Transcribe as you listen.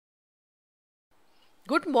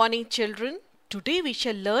Good morning, children. Today we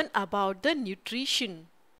shall learn about the nutrition.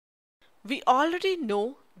 We already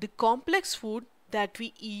know the complex food that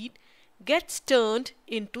we eat gets turned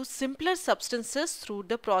into simpler substances through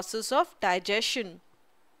the process of digestion.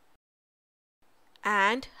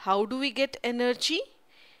 And how do we get energy?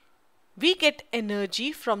 We get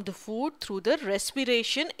energy from the food through the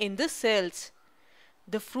respiration in the cells.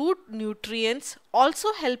 The food nutrients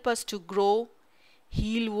also help us to grow,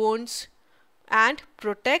 heal wounds, and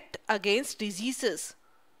protect against diseases.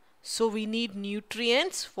 So we need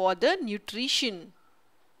nutrients for the nutrition.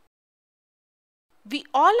 We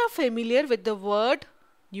all are familiar with the word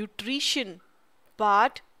nutrition,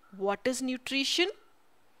 but what is nutrition?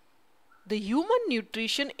 The human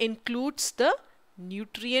nutrition includes the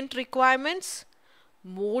nutrient requirements,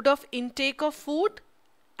 mode of intake of food,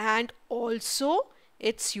 and also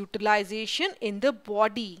its utilization in the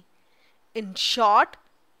body. In short,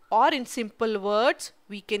 or in simple words,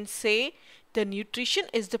 we can say the nutrition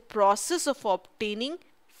is the process of obtaining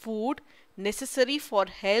food necessary for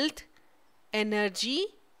health, energy,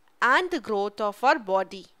 and the growth of our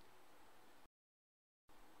body.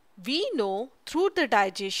 We know through the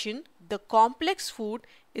digestion, the complex food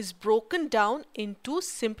is broken down into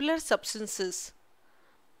simpler substances.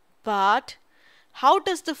 But how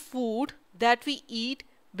does the food that we eat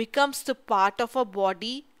becomes the part of our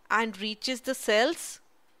body and reaches the cells?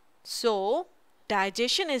 So,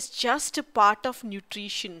 digestion is just a part of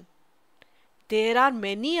nutrition. There are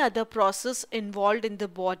many other processes involved in the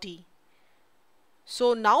body.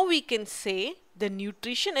 So now we can say the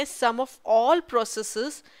nutrition is sum of all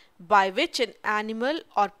processes by which an animal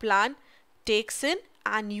or plant takes in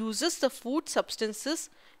and uses the food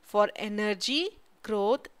substances for energy,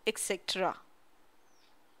 growth, etc.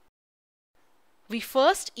 We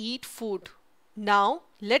first eat food. Now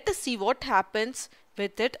let us see what happens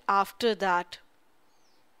with it after that.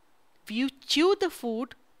 We chew the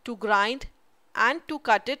food to grind and to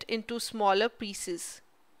cut it into smaller pieces.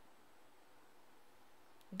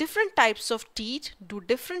 Different types of teeth do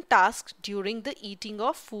different tasks during the eating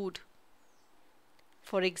of food.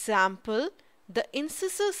 For example, the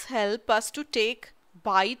incisors help us to take,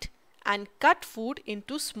 bite, and cut food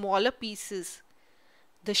into smaller pieces.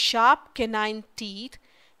 The sharp canine teeth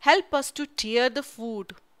help us to tear the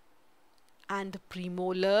food. And the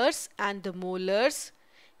premolars and the molars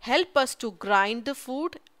help us to grind the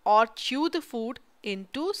food or chew the food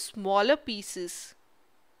into smaller pieces.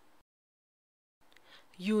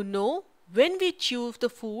 You know, when we chew the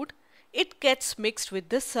food, it gets mixed with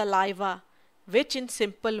the saliva, which in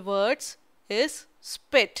simple words is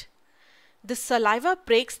spit. The saliva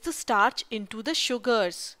breaks the starch into the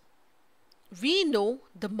sugars. We know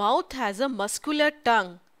the mouth has a muscular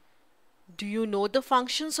tongue. Do you know the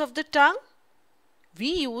functions of the tongue? We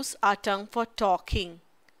use our tongue for talking.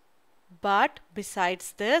 But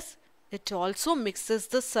besides this, it also mixes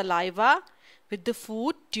the saliva with the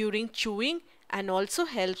food during chewing and also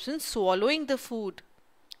helps in swallowing the food.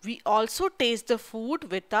 We also taste the food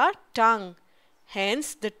with our tongue.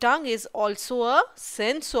 Hence, the tongue is also a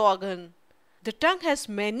sense organ. The tongue has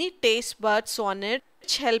many taste buds on it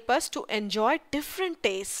which help us to enjoy different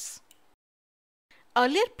tastes.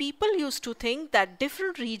 Earlier, people used to think that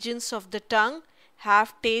different regions of the tongue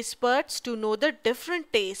have taste buds to know the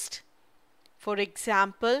different taste. For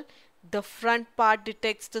example, the front part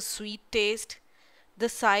detects the sweet taste, the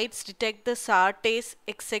sides detect the sour taste,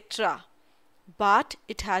 etc. But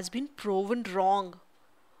it has been proven wrong.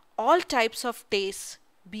 All types of tastes,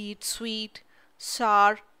 be it sweet,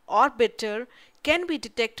 sour, or bitter, can be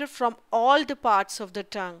detected from all the parts of the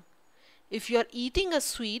tongue. If you are eating a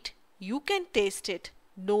sweet, you can taste it,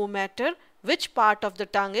 no matter which part of the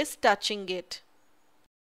tongue is touching it.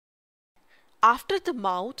 After the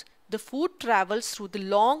mouth, the food travels through the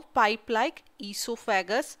long pipe-like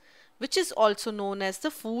esophagus, which is also known as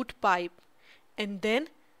the food pipe, and then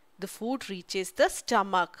the food reaches the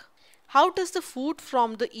stomach. How does the food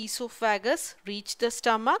from the esophagus reach the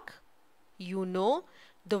stomach? You know,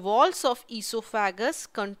 the walls of esophagus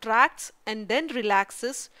contracts and then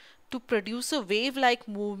relaxes to produce a wave-like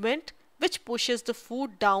movement which pushes the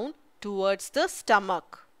food down towards the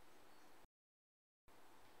stomach.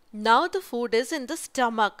 Now the food is in the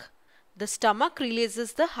stomach. The stomach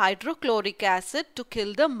releases the hydrochloric acid to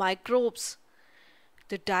kill the microbes.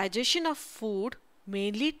 The digestion of food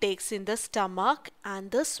mainly takes in the stomach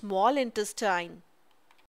and the small intestine.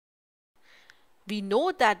 We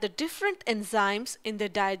know that the different enzymes in the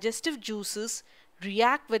digestive juices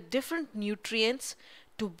react with different nutrients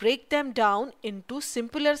to break them down into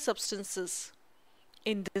simpler substances.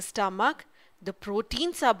 In the stomach, the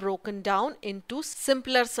proteins are broken down into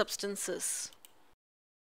simpler substances.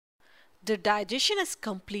 The digestion is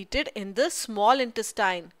completed in the small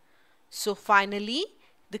intestine. So finally,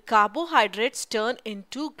 the carbohydrates turn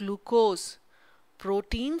into glucose,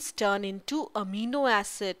 proteins turn into amino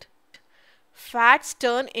acid, fats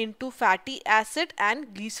turn into fatty acid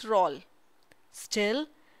and glycerol. Still,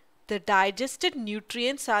 the digested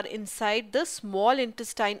nutrients are inside the small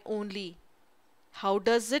intestine only. How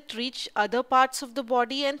does it reach other parts of the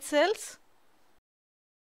body and cells?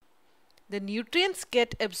 The nutrients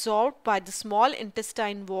get absorbed by the small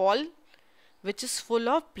intestine wall, which is full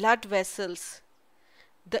of blood vessels.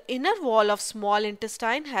 The inner wall of small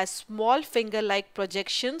intestine has small finger-like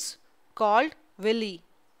projections called villi.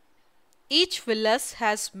 Each villus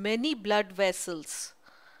has many blood vessels.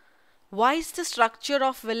 Why is the structure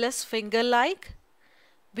of villus finger-like?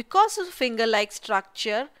 Because of the finger-like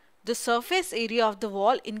structure, the surface area of the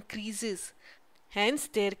wall increases. Hence,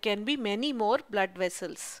 there can be many more blood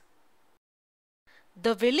vessels.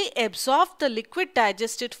 The villi absorb the liquid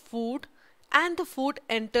digested food and the food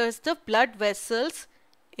enters the blood vessels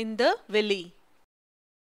in the villi.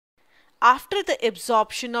 After the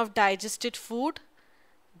absorption of digested food,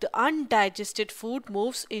 the undigested food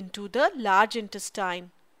moves into the large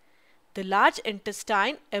intestine. The large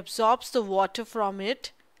intestine absorbs the water from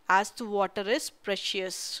it as the water is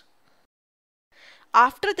precious.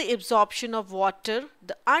 After the absorption of water,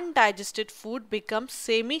 the undigested food becomes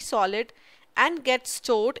semi-solid and gets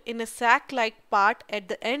stored in a sac-like part at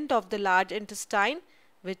the end of the large intestine,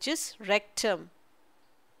 which is rectum.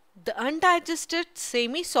 The undigested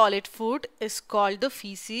semi-solid food is called the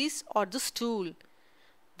feces or the stool.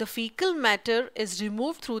 The fecal matter is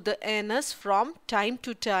removed through the anus from time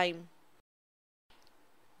to time.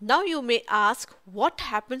 Now you may ask, what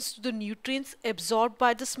happens to the nutrients absorbed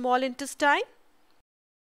by the small intestine?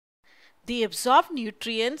 The absorbed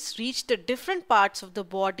nutrients reach the different parts of the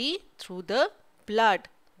body through the blood.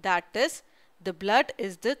 That is, the blood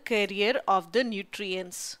is the carrier of the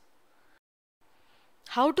nutrients.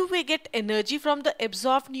 How do we get energy from the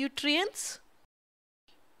absorbed nutrients?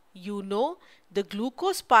 You know, the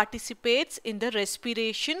glucose participates in the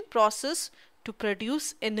respiration process to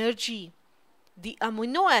produce energy. The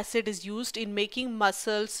amino acid is used in making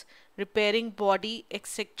muscles, repairing body,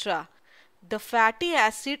 etc. The fatty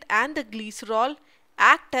acid and the glycerol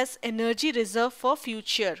act as energy reserve for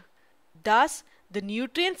future. Thus, the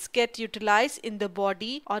nutrients get utilized in the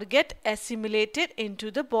body or get assimilated into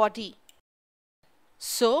the body.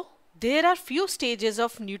 So, there are few stages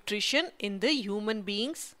of nutrition in the human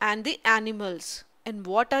beings and the animals. And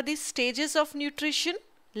what are these stages of nutrition?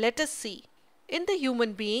 Let us see. In the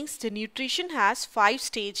human beings, the nutrition has 5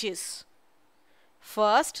 stages.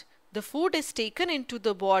 First, the food is taken into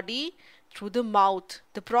the body through the mouth.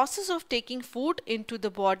 The process of taking food into the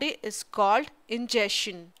body is called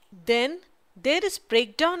ingestion. Then, there is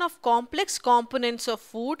breakdown of complex components of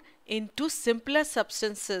food into simpler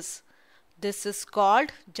substances. This is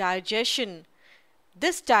called digestion.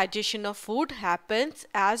 This digestion of food happens,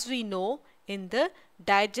 as we know, in the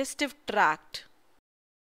digestive tract.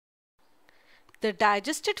 The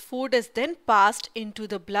digested food is then passed into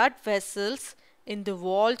the blood vessels in the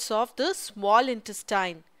walls of the small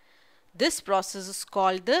intestine. This process is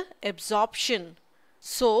called the absorption.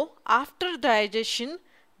 So, after digestion,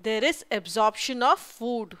 there is absorption of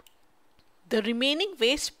food. The remaining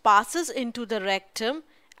waste passes into the rectum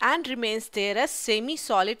and remains there as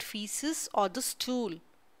semi-solid feces or the stool.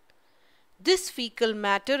 This fecal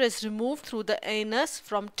matter is removed through the anus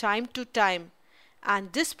from time to time,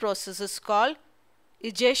 and this process is called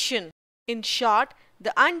egestion. In short,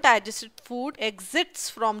 the undigested food exits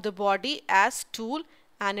from the body as stool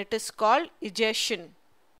and it is called egestion.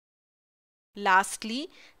 Lastly,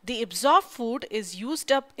 the absorbed food is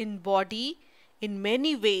used up in body in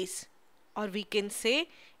many ways, or we can say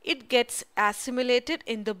it gets assimilated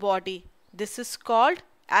in the body. This is called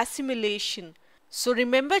assimilation. So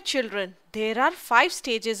remember children, there are 5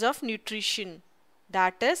 stages of nutrition.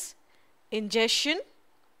 That is ingestion,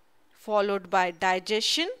 followed by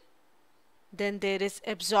digestion, then there is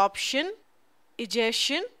absorption,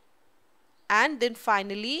 egestion, and then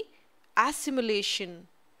finally assimilation.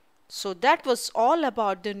 So that was all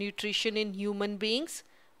about the nutrition in human beings.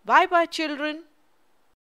 Bye bye children.